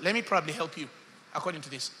 So let me probably help you according to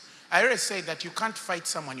this. I always say that you can't fight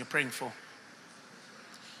someone you're praying for.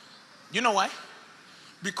 You know why?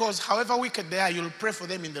 Because however wicked they are, you'll pray for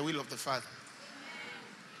them in the will of the Father.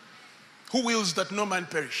 Who wills that no man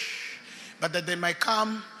perish, but that they might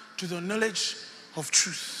come to the knowledge of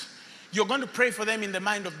truth. You're going to pray for them in the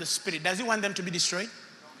mind of the Spirit. Does He want them to be destroyed?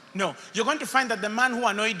 No. You're going to find that the man who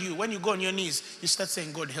annoyed you, when you go on your knees, you start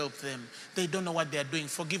saying, God help them. They don't know what they are doing.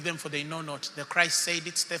 Forgive them for they know not. The Christ said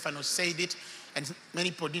it, Stephanos said it, and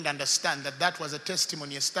many people didn't understand that that was a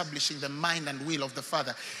testimony establishing the mind and will of the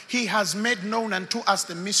Father. He has made known unto us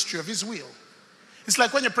the mystery of His will. It's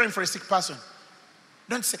like when you're praying for a sick person.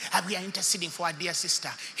 Don't say, we are interceding for our dear sister.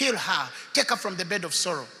 Heal her. Take her from the bed of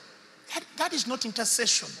sorrow. That is not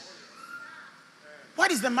intercession. What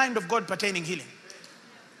is the mind of God pertaining healing?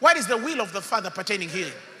 What is the will of the Father pertaining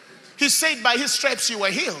healing? He said by His stripes you were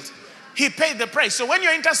healed. He paid the price. So when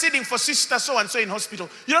you're interceding for sister so-and-so in hospital,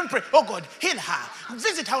 you don't pray, oh God, heal her.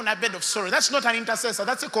 Visit her on a bed of sorrow. That's not an intercessor.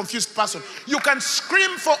 That's a confused person. You can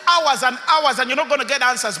scream for hours and hours and you're not going to get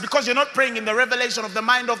answers because you're not praying in the revelation of the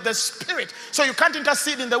mind of the Spirit. So you can't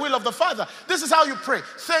intercede in the will of the Father. This is how you pray.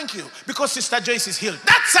 Thank you, because Sister Joyce is healed.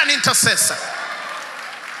 That's an intercessor.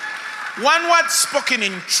 One word spoken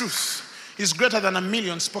in truth is greater than a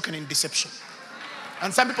million spoken in deception.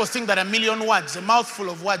 And some people think that a million words, a mouthful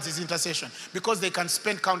of words is intercession because they can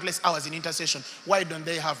spend countless hours in intercession. Why don't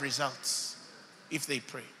they have results if they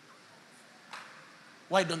pray?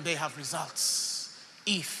 Why don't they have results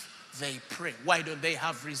if they pray? Why don't they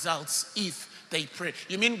have results if they pray?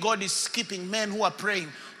 You mean God is skipping men who are praying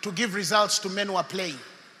to give results to men who are playing?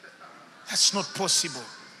 That's not possible.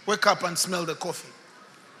 Wake up and smell the coffee.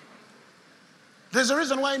 There's a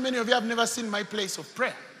reason why many of you have never seen my place of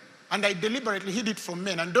prayer. And I deliberately hid it from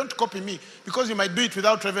men. And don't copy me, because you might do it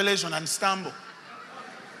without revelation and stumble.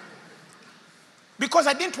 Because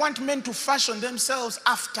I didn't want men to fashion themselves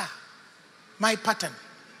after my pattern.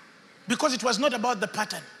 Because it was not about the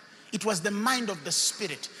pattern. It was the mind of the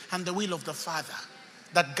Spirit and the will of the Father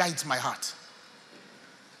that guides my heart.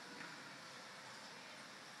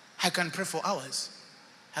 I can pray for hours.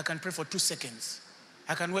 I can pray for 2 seconds.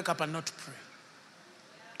 I can wake up and not pray.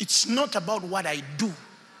 It's not about what I do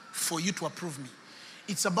for you to approve me.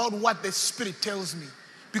 It's about what the Spirit tells me.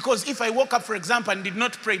 Because if I woke up, for example, and did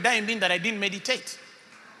not pray, that doesn't mean that I didn't meditate.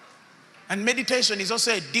 And meditation is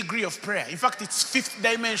also a degree of prayer. In fact, it's 5th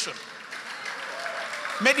dimension.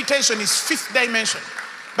 Meditation is 5th dimension.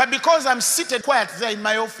 But because I'm seated quiet there in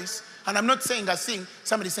my office, and I'm not saying a thing,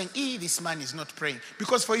 somebody's saying, this man is not praying.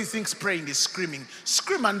 Because for you thinks praying is screaming.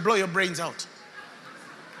 Scream and blow your brains out.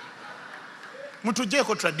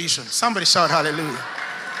 Mutujeko tradition. Somebody shout hallelujah.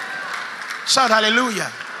 Shout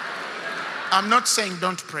hallelujah. I'm not saying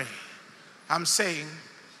don't pray. I'm saying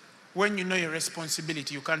when you know your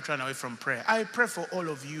responsibility, you can't run away from prayer. I pray for all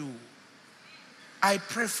of you. I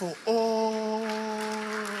pray for all of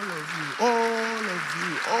you, all of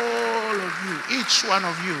you, all of you, each one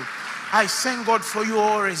of you. I thank God for you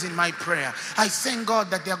always in my prayer. I thank God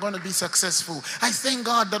that they are going to be successful. I thank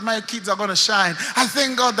God that my kids are going to shine. I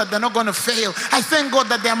thank God that they're not going to fail. I thank God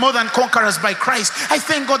that they are more than conquerors by Christ. I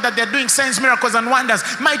thank God that they're doing signs, miracles, and wonders.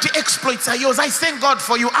 Mighty exploits are yours. I thank God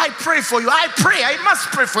for you. I pray for you. I pray. I must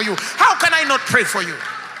pray for you. How can I not pray for you?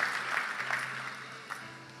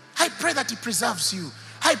 I pray that He preserves you.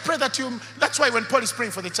 I pray that you, that's why when Paul is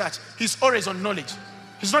praying for the church, he's always on knowledge.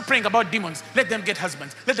 He's not praying about demons. Let them get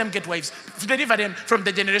husbands. Let them get wives. Deliver them from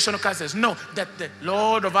the generational curses. No, that the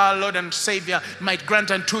Lord of our Lord and Savior might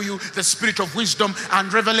grant unto you the spirit of wisdom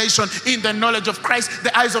and revelation in the knowledge of Christ,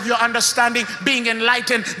 the eyes of your understanding being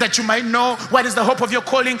enlightened, that you might know what is the hope of your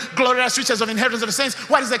calling, glorious riches of inheritance of the saints,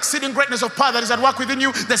 what is the exceeding greatness of power that is at work within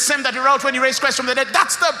you, the same that He wrought when He raised Christ from the dead.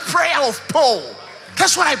 That's the prayer of Paul.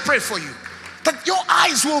 That's what I pray for you. That your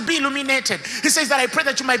eyes will be illuminated. He says that I pray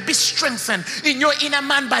that you might be strengthened in your inner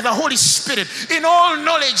man by the Holy Spirit, in all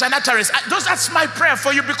knowledge and utterance. That's my prayer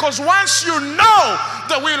for you, because once you know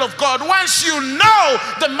the will of God, once you know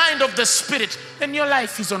the mind of the Spirit, then your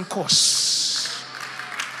life is on course.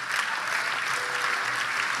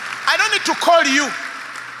 I don't need to call you.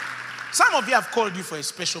 Some of you have called you for a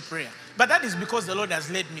special prayer, but that is because the Lord has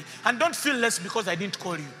led me. And don't feel less because I didn't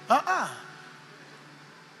call you.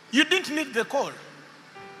 You didn't need the call.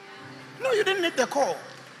 No, you didn't need the call.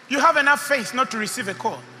 You have enough faith not to receive a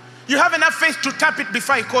call. You have enough faith to tap it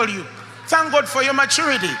before I call you. Thank God for your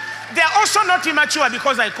maturity. They are also not immature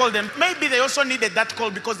because I called them. Maybe they also needed that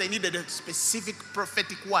call because they needed a specific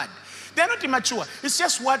prophetic word. They're not immature. It's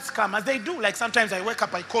just words come as they do. Like sometimes I wake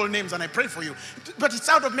up, I call names and I pray for you. But it's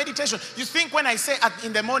out of meditation. You think when I say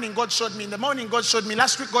in the morning, God showed me. In the morning, God showed me.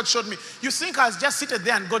 Last week, God showed me. You think I was just seated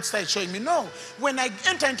there and God started showing me. No. When I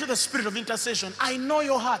enter into the spirit of intercession, I know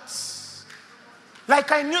your hearts.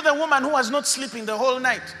 Like I knew the woman who was not sleeping the whole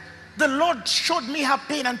night. The Lord showed me her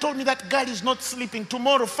pain and told me that girl is not sleeping.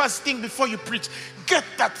 Tomorrow, first thing before you preach, get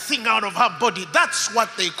that thing out of her body. That's what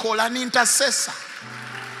they call an intercessor.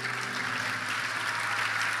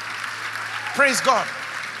 Praise God.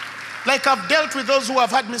 Like I've dealt with those who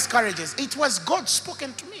have had miscarriages. It was God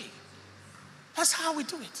spoken to me. That's how we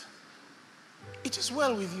do it. It is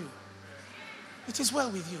well with you. It is well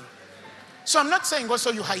with you. So I'm not saying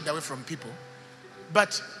also you hide away from people,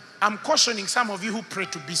 but I'm cautioning some of you who pray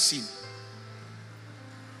to be seen.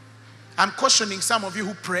 I'm cautioning some of you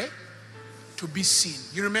who pray to be seen.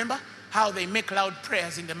 You remember how they make loud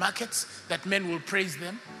prayers in the markets that men will praise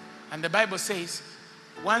them? And the Bible says,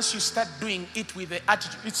 once you start doing it with the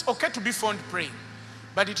attitude, it's okay to be found praying,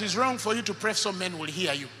 but it is wrong for you to pray so men will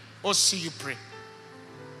hear you or see you pray.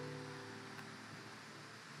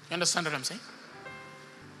 You understand what I'm saying?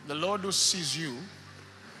 The Lord who sees you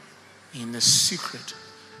in the secret,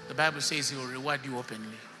 the Bible says He will reward you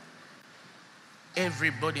openly.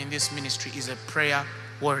 Everybody in this ministry is a prayer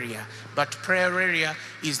warrior, but prayer warrior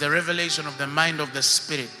is the revelation of the mind of the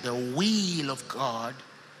Spirit, the will of God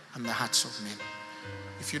and the hearts of men.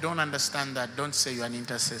 If you don't understand that, don't say you're an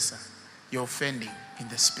intercessor. You're offending in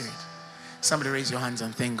the Spirit. Somebody raise your hands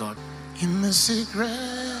and thank God. In the secret,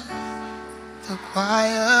 the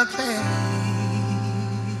quiet place,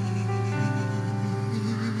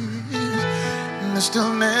 in the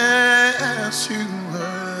stillness you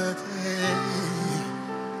were there.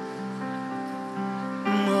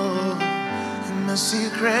 Oh, in the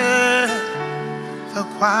secret, the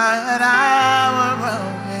quiet hour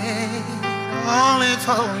away. Only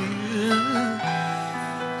for you,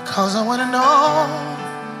 cause I want to know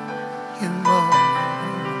you more.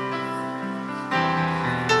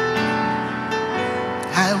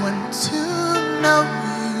 I want to know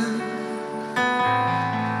you.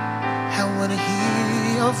 I want to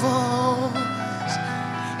hear your voice.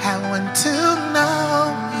 I want to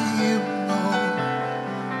know you more.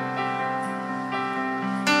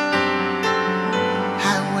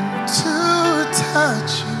 I want to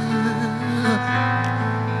touch you.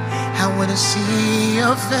 I want to see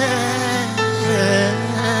your face.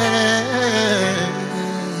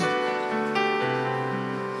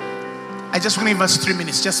 I just want to give us 3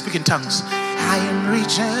 minutes. Just speak in tongues. I am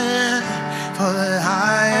reaching for the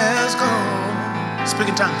highest goal. Speak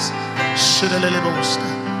in tongues.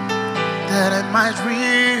 That I might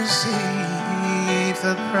receive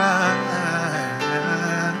the prize.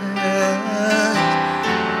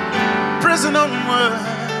 Prison onward.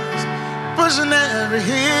 Pushing every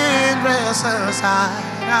hindrance aside,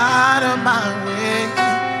 out of my way,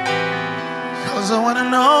 cause I want to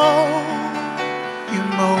know you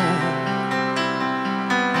more.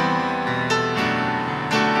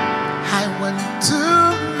 I want to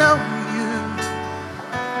know you.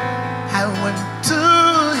 I want to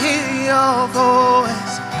hear your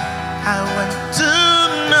voice.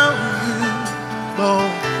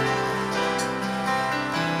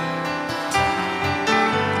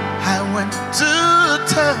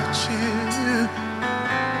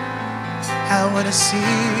 I want to see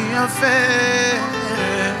your face.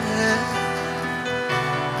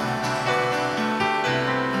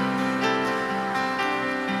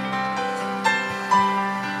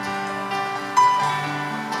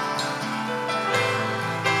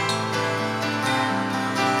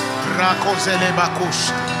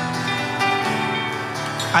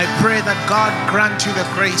 I pray that God grant you the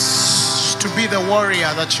grace to be the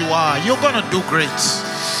warrior that you are. You're going to do great.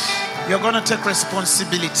 You're going to take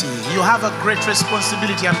responsibility. You have a great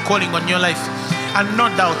responsibility and calling on your life. And no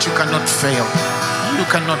doubt you cannot fail. You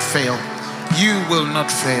cannot fail. You will not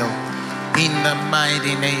fail. In the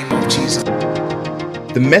mighty name of Jesus.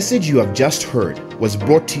 The message you have just heard was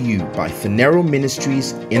brought to you by Phaneroo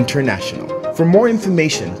Ministries International. For more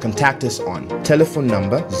information, contact us on telephone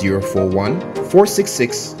number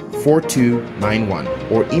 041-466-4291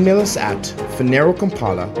 or email us at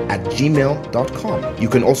phanerokampala@gmail.com. You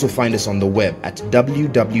can also find us on the web at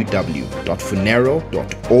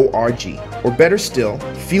www.phaneroo.org. Or better still,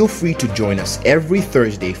 feel free to join us every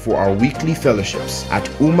Thursday for our weekly fellowships at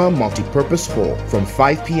Uma Multipurpose Hall from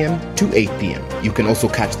 5 p.m. to 8 p.m. You can also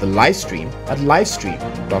catch the live stream at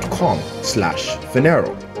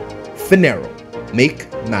livestream.com/Phaneroo. Phaneroo, make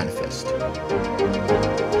manifest.